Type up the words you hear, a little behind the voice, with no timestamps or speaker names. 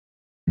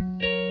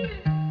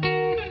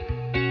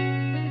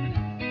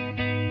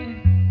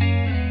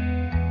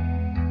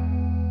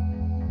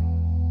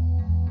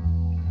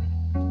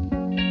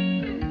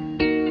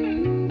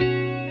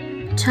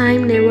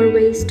Time never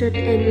wasted,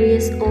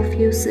 envious of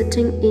you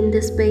sitting in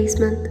this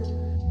basement.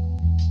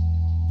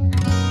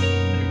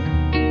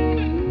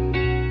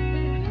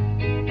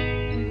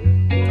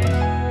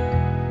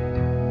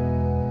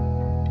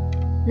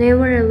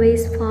 Never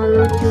always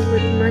followed you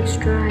with much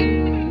drive.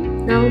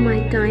 Now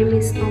my time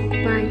is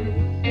occupied.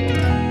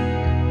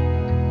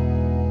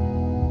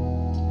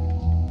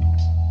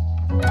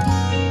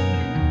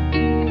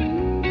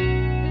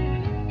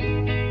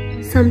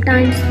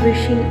 Sometimes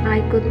wishing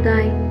I could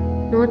die,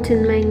 not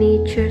in my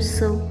nature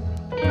so.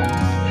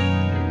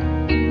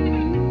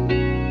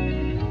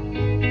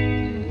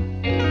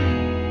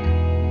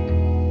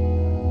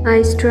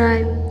 I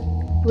strive,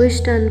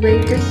 wished and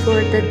waited for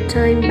that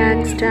time,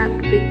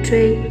 backstabbed,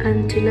 betrayed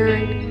and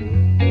denied.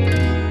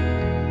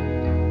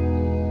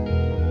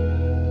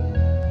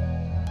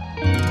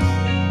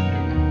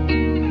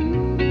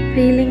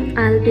 Feeling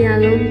I'll be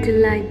alone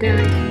till I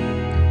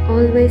die,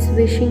 always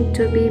wishing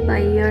to be by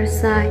your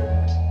side.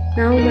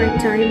 Now my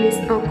time is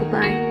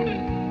occupied.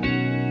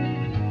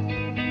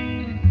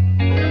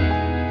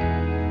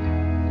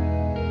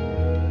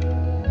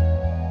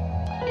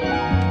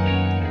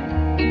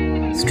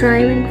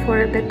 Striving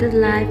for a better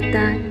life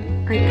that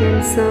I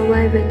can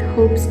survive with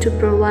hopes to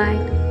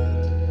provide.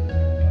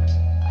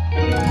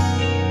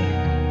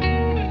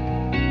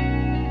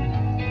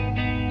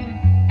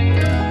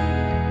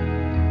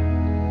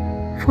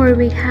 For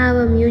we have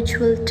a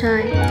mutual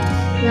tie,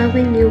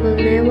 loving you will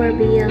never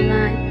be a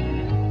lie.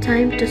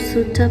 Time to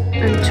suit up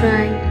and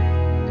try.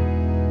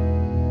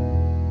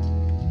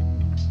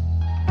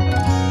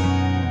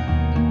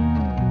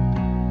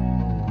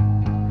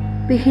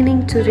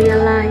 Beginning to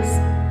realize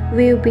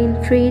we've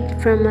been freed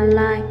from a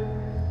lie.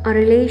 Our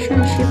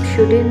relationship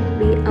shouldn't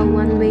be a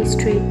one-way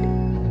street.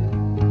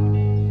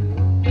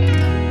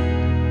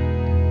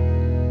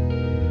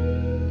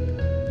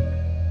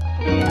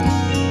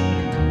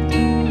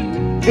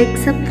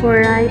 Except for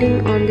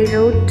riding on the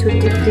road to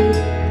defeat,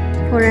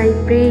 for I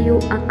pray you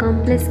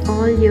accomplish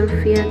all your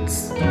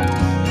feats.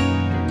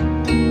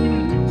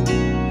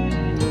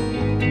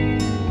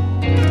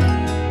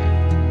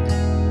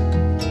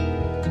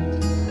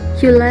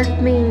 You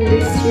left me in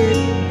this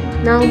year,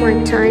 now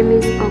my time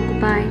is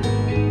occupied.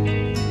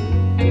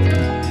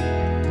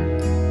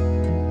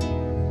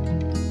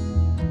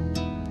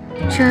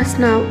 Just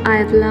now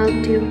I've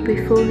loved you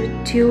before,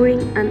 during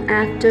and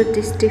after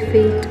this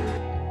defeat.